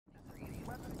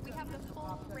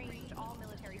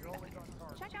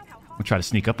We'll try to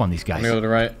sneak up on these guys. I'm gonna go to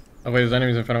the right. Oh wait, there's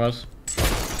enemies in front of us.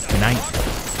 Good night.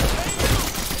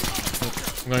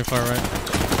 I'm going far right.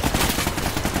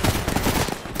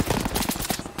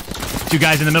 2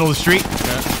 guys in the middle of the street.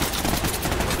 Okay.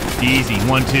 Easy.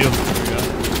 1, 2. There we go.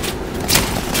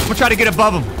 We'll try to get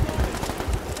above them.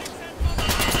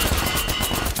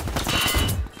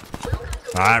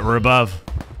 All right, we're above.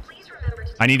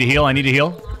 I need to heal. I need to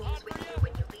heal.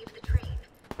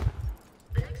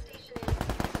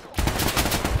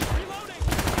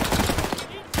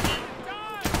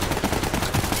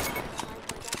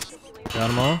 Got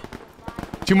them all.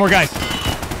 2 more guys.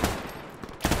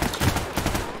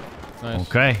 Nice.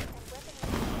 Okay.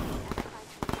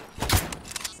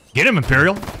 Get him,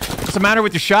 Imperial. What's the matter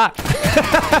with your shot?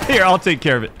 Here, I'll take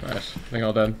care of it. Nice. I think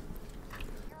all dead.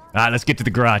 All right, let's get to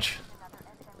the garage.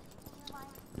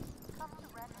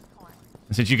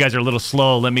 And since you guys are a little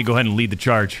slow, let me go ahead and lead the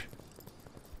charge.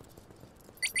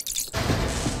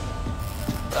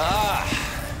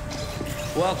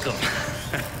 Welcome.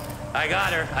 I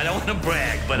got her. I don't want to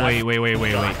brag, but Wait. You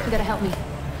Gotta help me.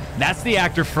 That's the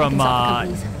actor from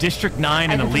District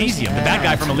 9 and Elysium. The bad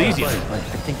guy from Elysium. But I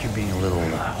think you're being a little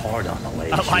hard on the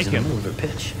lady. I like She's him. in the middle of her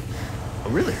pitch. Oh,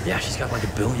 really? Yeah, she's got like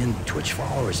 1 billion Twitch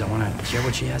followers. I want to hear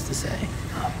what she has to say.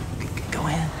 Go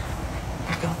ahead.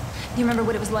 Go. Do you remember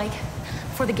what it was like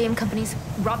before the game companies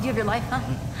robbed you of your life, huh?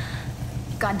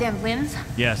 Goddamn limbs.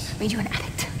 Yes. Made you an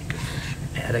addict.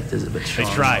 Addict is a bit strong.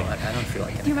 They tried. No, I don't feel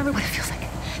like it. Do you remember what it feels like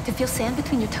to feel sand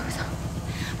between your toes?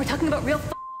 We're talking about real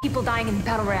people dying in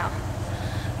Battle Royale.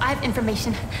 I have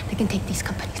information that can take these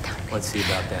companies down. Let's see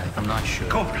about that. I'm not sure.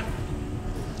 Cobra,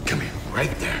 come here,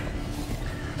 right there.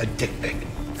 A dick pic.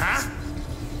 Huh?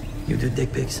 You do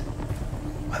dick pics?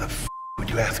 Why the would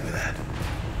you ask me that?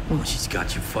 Well, she's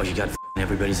got you. She got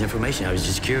everybody's information. I was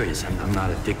just curious. I'm not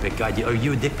a dick pic guy. Are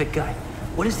you a dick pic guy?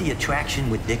 What is the attraction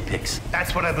with dick pics?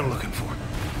 That's what I've been looking for.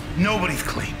 Nobody's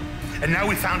clean. And now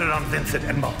we found it on Vincent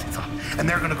and Multitop. And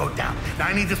they're gonna go down. Now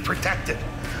I need this protected.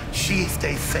 She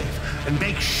stays safe. And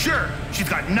make sure she's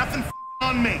got nothing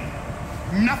on me.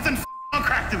 Nothing on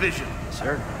Crack Division.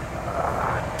 Sir,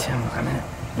 Tim, I'm gonna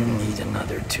need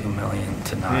another 2 million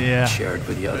to not share it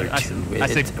with the other two. I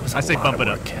say bump it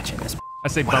up. Catching this. I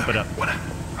say bump it up. Whatever.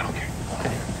 I don't care.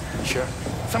 Okay. Sure.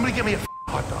 Somebody give me a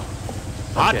hot dog.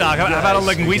 Hot dog? How about a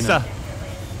linguiça?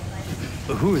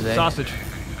 But who are they? Sausage.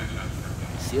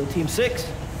 SEAL Team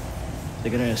 6.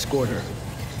 They're gonna escort her.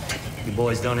 You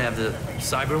boys don't have the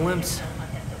cyber limbs?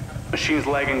 Machines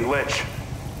lag and glitch.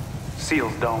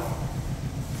 SEALs don't.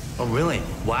 Oh, really?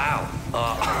 Wow.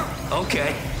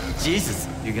 Okay. Jesus.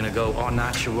 You're gonna go au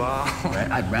natural? Right,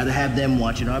 I'd rather have them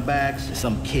watching our backs than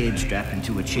some kid strapped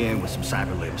into a chair with some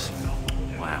cyber limbs.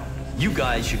 Wow. You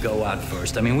guys should go out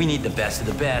first. I mean, we need the best of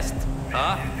the best.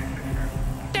 Huh?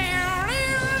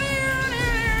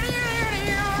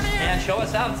 And show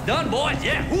us how it's done, boys.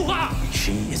 Yeah. Hoo-ha!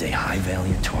 She is a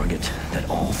high-value target that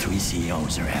all 3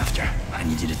 CEOs are after. I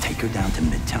need you to take her down to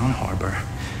Midtown Harbor.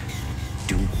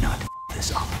 Do not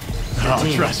this up.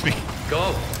 Oh, trust me.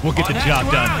 Go. We'll get the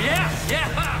job done. Yeah.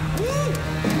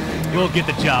 Woo! We'll get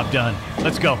the job done.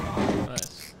 Let's go.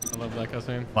 Nice. I love that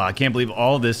cutscene. Wow, I can't believe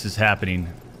all this is happening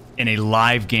in a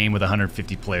live game with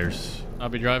 150 players. I'll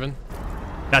be driving.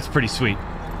 That's pretty sweet.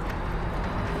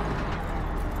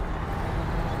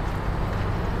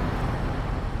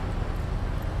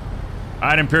 All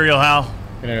right, Imperialhal.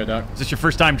 Good area, Doc. Is this your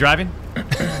first time driving?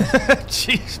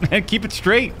 Jeez, man, keep it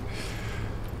straight.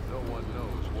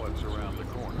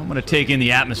 I'm gonna take in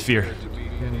the atmosphere.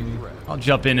 I'll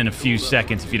jump in a few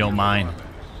seconds if you don't mind.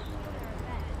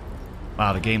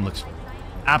 Wow, the game looks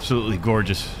absolutely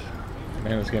gorgeous.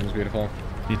 Man, this game is beautiful.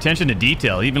 The attention to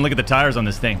detail. Even look at the tires on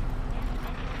this thing.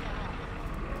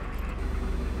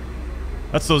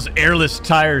 That's those airless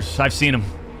tires. I've seen them.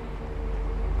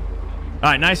 All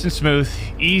right, nice and smooth,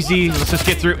 easy. Let's just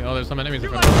get through. Oh, there's some enemies in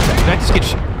front of us. Did I just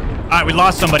get? All right, we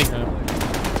lost somebody. Yeah.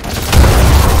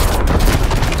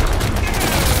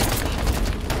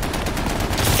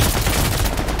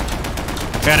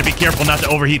 Gotta be careful not to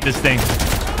overheat this thing.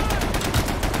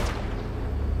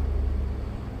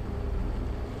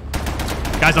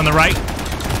 Guys on the right.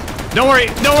 Don't worry,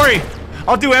 don't worry.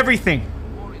 I'll do everything.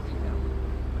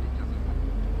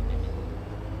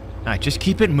 All right, just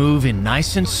keep it moving,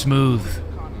 nice and smooth.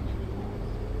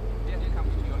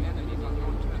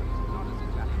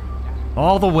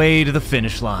 All the way to the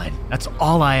finish line. That's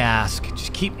all I ask.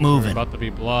 Just keep moving. We're about to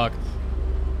be blocked.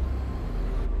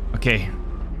 Okay,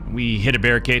 we hit a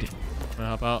barricade. I'm gonna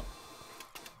hop out.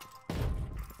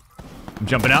 I'm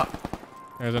jumping out.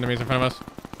 There's enemies in front of us.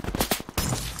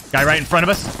 Guy right in front of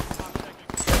us.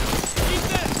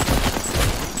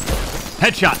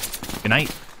 Headshot. Good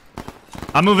night.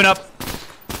 I'm moving up.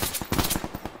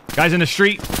 Guys in the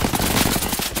street.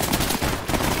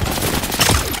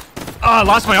 Oh, I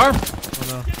lost my arm. Oh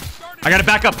no. I gotta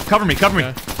back up. Cover me, cover me.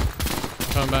 I'm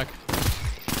coming back.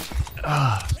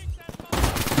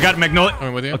 We got Magnolia.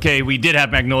 Coming with you. Okay, we did have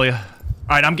Magnolia.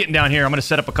 Alright, I'm getting down here. I'm gonna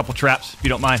set up a couple traps, if you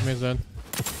don't mind. Enemy's dead.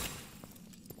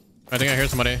 I think I hear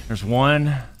somebody. There's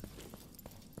 1.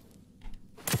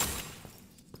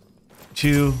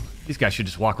 2. These guys should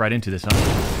just walk right into this, huh?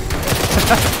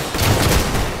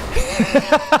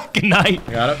 Good night.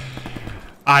 I got it.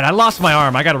 Alright, I lost my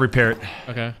arm. I gotta repair it.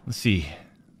 Okay. Let's see.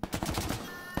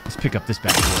 Let's pick up this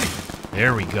bad boy.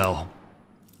 There we go.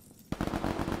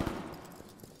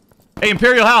 Hey,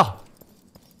 Imperialhal!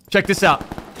 Check this out.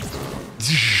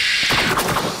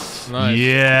 Nice.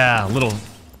 Yeah, a little...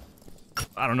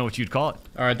 I don't know what you'd call it.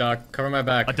 Alright, Doc. Cover my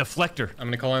back. A deflector. I'm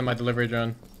gonna call in my delivery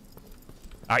drone.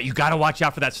 Alright, you gotta watch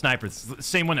out for that sniper. It's the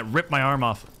same one that ripped my arm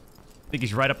off. I think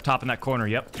he's right up top in that corner.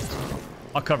 Yep.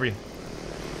 I'll cover you.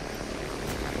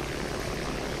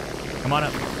 Come on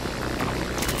up.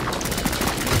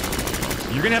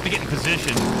 You're gonna have to get in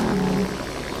position.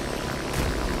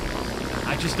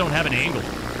 I just don't have an angle.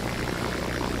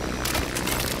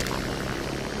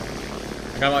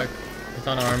 I got it's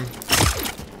unarmed.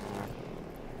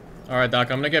 Alright, Doc.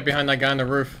 I'm gonna get behind that guy on the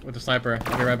roof with the sniper.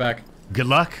 I'll be right back. Good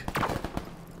luck.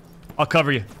 I'll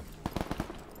cover you.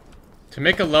 To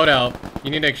make a loadout, you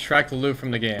need to extract loot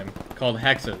from the game, called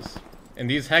hexes. And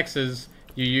these hexes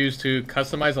you use to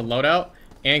customize a loadout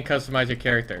and customize your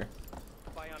character.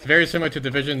 It's very similar to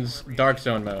Division's Dark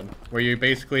Zone mode, where you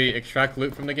basically extract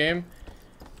loot from the game,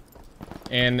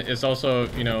 and it's also,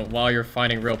 you know, while you're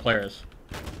fighting real players.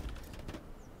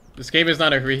 This game is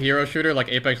not a hero shooter like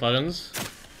Apex Legends.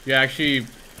 You actually,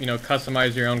 you know,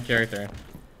 customize your own character.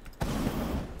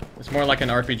 It's more like an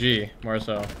RPG, more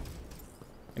so.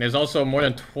 And there's also more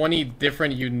than 20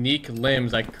 different unique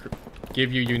limbs that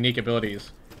give you unique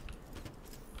abilities.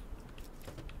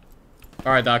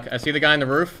 Alright, Doc. I see the guy on the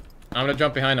roof. I'm gonna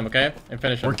jump behind him, okay? And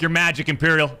finish him. Work your magic,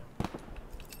 Imperial.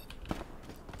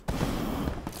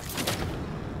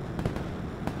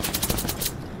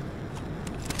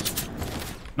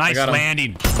 Nice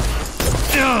landing.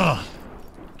 Ugh.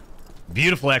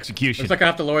 Beautiful execution. Looks like I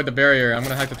have to lower the barrier. I'm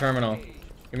gonna hack the terminal.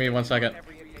 Give me 1 second.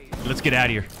 Let's get out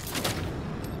of here.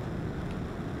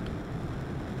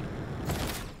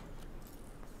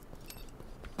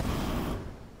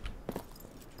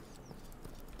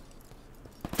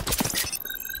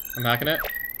 I'm hacking it.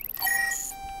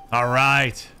 All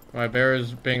right. My barrier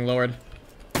is being lowered.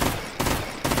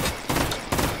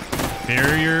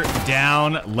 Barrier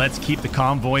down. Let's keep the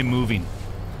convoy moving.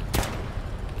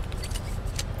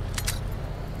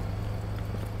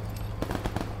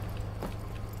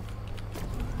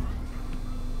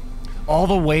 All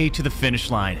the way to the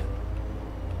finish line.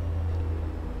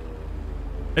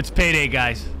 It's payday,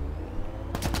 guys.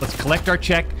 Let's collect our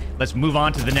check. Let's move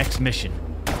on to the next mission.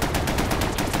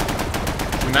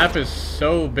 The map is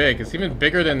so big. It's even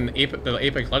bigger than the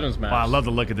Apex Legends map. Wow, I love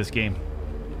the look of this game.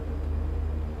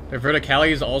 The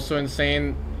verticality is also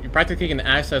insane. You practically can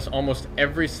access almost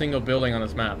every single building on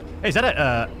this map. Hey, is that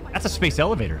that's a space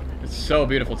elevator. It's so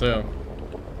beautiful too.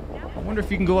 I wonder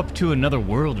if you can go up to another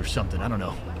world or something. I don't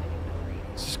know.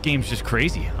 This game's just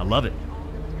crazy. I love it.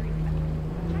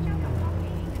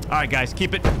 All right, guys,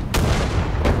 keep it.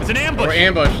 It's an ambush. We're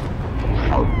ambushed.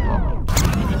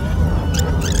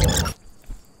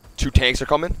 2 tanks are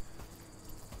coming.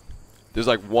 There's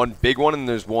like one big one and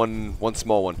there's one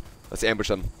small one. Let's ambush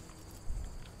them.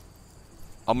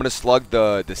 I'm gonna slug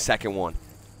the second one.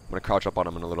 I'm gonna crouch up on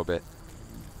him in a little bit.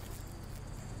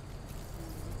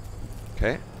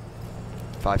 Okay.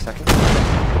 5 seconds.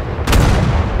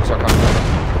 Start crouching.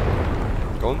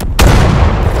 Going.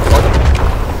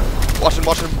 Watch him,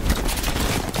 watch him.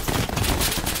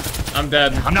 I'm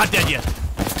dead. I'm not dead yet.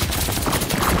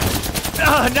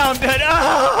 Now I'm dead.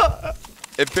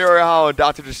 Imperialhal and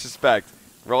Dr. Disrespect.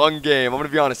 Wrong game. I'm gonna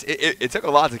be honest. It took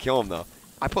a lot to kill him though.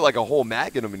 I put like a whole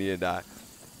mag in him and he didn't die.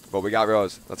 But we got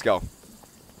Rose. Let's go.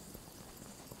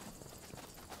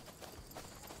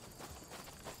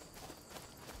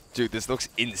 Dude, this looks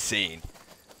insane.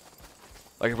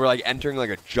 Like we're like entering like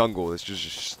a jungle. This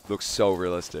just looks so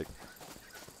realistic.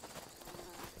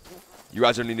 You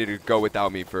guys don't need to go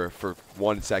without me for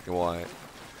 1 second while I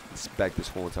inspect this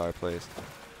whole entire place.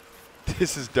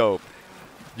 This is dope.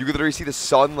 You can literally see the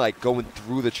sun like going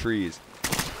through the trees.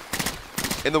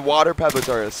 And the water pebbles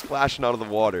are splashing out of the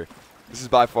water. This is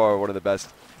by far one of the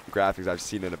best graphics I've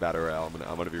seen in a Battle Royale.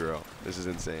 I'm gonna be real. This is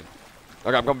insane.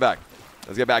 Okay, I'm coming back.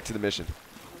 Let's get back to the mission.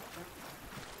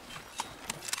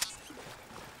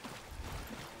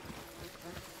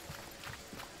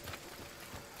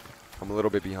 a little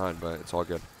bit behind, but it's all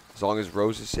good. As long as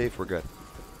Rose is safe, we're good.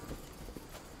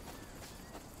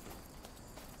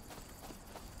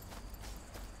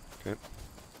 Okay.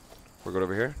 We're good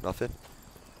over here. Nothing.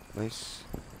 Nice.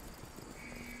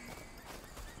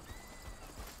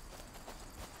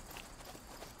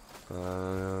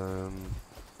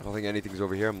 I don't think anything's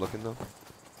over here. I'm looking though.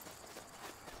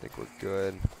 I think we're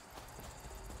good.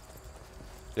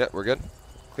 Yeah, we're good.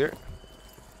 Clear.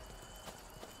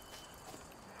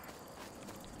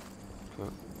 Okay.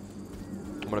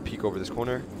 I'm gonna peek over this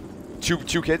corner. Two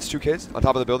kids on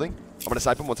top of the building. I'm gonna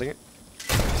snipe them. 1 second.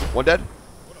 1 dead.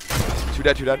 2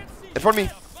 dead. 2 dead. In front of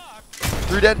me.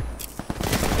 3 dead.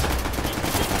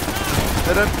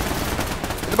 Dead.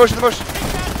 In the bush. In the bush.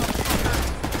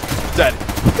 Dead.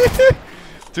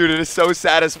 Dude, it is so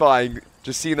satisfying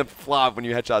just seeing them flop when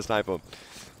you headshot snipe them.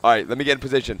 Alright, let me get in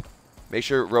position. Make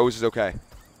sure Rose is okay.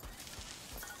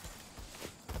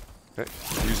 Okay,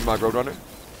 using my Roadrunner.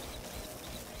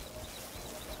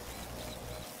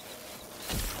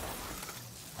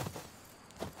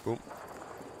 Boom.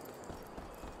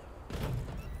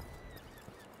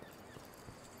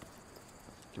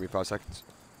 Give me 5 seconds.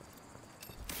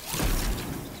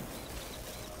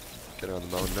 Get on the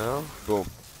mountain now. Boom.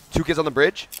 2 kids on the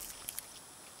bridge.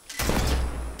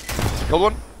 Killed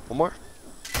one. 1 more.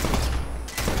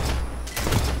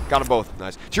 Got them both.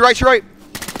 Nice. To your right, to your right.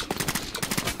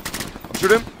 I'm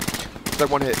shooting him. It's like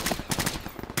 1 hit.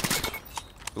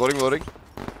 Reloading, reloading.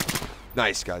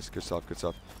 Nice, guys. Good stuff, good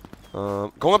stuff.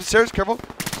 Going up the stairs. Careful.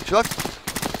 To your left.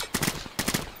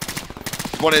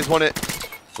 It's 1 hit.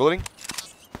 Reloading.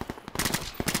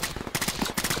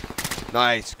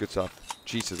 Nice. Good stuff.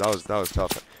 Jesus, that was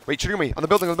tough. Wait, shooting me on the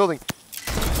building,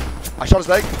 I shot his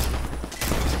leg.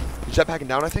 He's jetpacking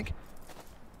down, I think.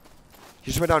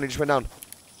 He just went down,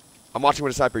 I'm watching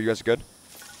with a sniper. You guys are good?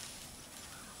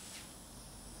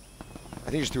 I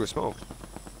think he just threw a smoke.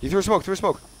 He threw a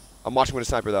smoke, I'm watching with a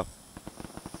sniper, though.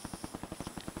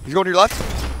 He's going to your left.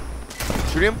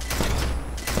 Shoot him.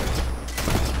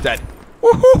 Dead.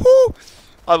 Woohoo!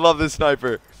 I love this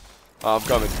sniper. I'm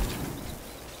coming.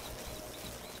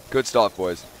 Good stuff,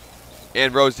 boys.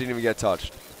 And Rose didn't even get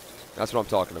touched. That's what I'm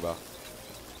talking about.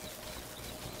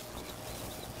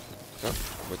 Oh,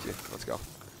 I'm with you. Let's go.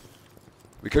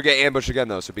 We could get ambushed again,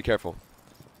 though, so be careful.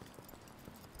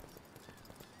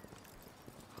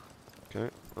 Okay.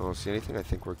 I don't see anything. I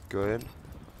think we're good.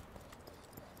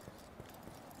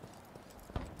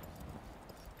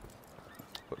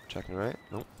 Checking right.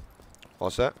 Nope. All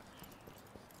set.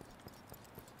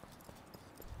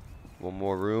 1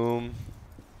 more room.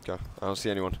 Okay. I don't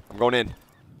see anyone. I'm going in.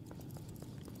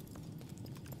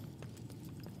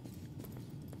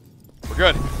 We're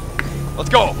good. Let's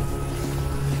go.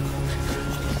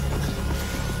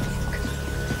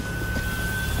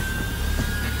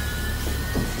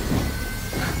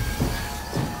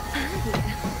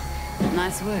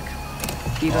 Nice work.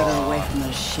 You got her away from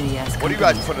those shitty ass. What are you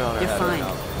guys putting on our You're head fine.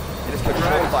 right now? It is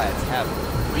controlled by a tab.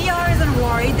 VR isn't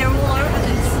worried. They're all over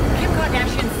this. Kim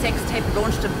Kardashian's sex tape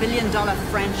launched $1 billion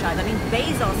franchise. I mean,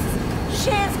 Bezos'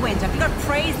 shares went up. He got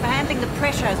praised for handling the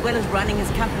pressure as well as running his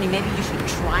company. Maybe you should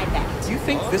try that. Do you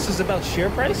think this is about share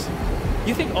price?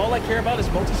 You think all I care about is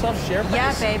Multisoft's share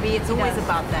price? Yeah, baby. It's always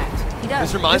about that. He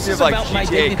does. This reminds me of like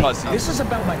GTA cutscenes. This is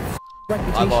about my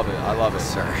reputation. I love it. I love it.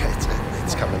 Sir,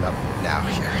 it's coming up now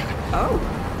here.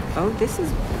 Oh, this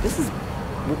is.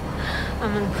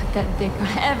 I'm gonna put that dick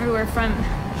everywhere from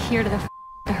here to the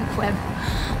dark web.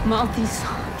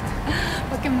 Multi-soft.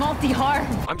 Fucking multi-hard.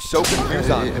 I'm so confused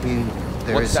on it. I mean,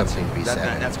 there is something to be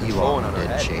said. That's controlling on our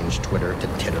did head. change Twitter to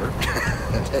Titter.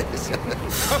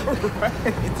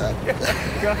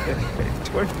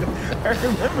 Twitter. I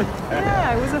remember that.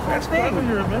 Yeah, it was a whole thing.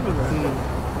 You remember that.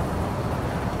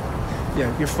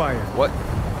 Yeah, you're fired. What?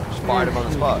 Just fired him on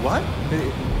the spot. What?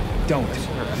 Don't.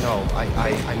 No,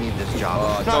 I need this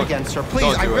job. Not don't- again, sir.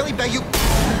 Please, I really beg you.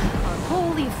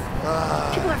 Holy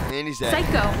people are And he's dead.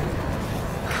 psycho.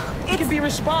 It can be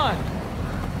respond.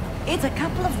 It's a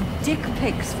couple of dick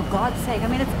pics, for God's sake. I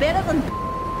mean, it's better than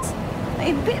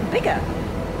a bit bigger.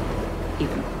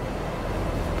 Even.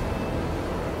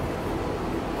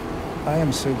 I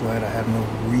am so glad I have no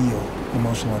real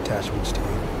emotional attachments to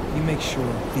you. You make sure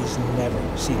these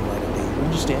never see the light of day. You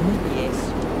understand me? Yes.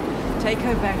 Take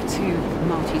her back to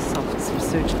Multisoft's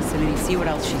research facility, see what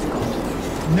else she's got.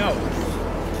 No.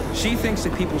 She thinks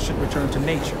that people should return to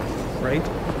nature, right?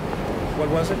 What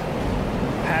was it?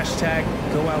 Hashtag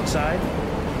go outside?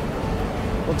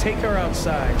 Well, take her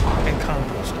outside and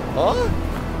compost her. Huh?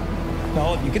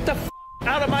 No, you get the f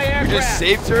out of my We aircraft! just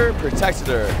saved her, protected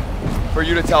her, for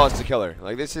you to tell us to kill her.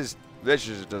 Like, this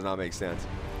just does not make sense.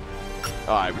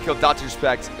 Alright, we killed Dr.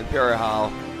 Respect,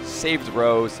 Imperialhal, saved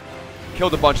Rose,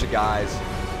 killed a bunch of guys.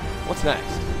 What's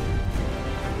next?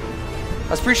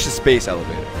 Let's reach the space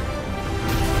elevator.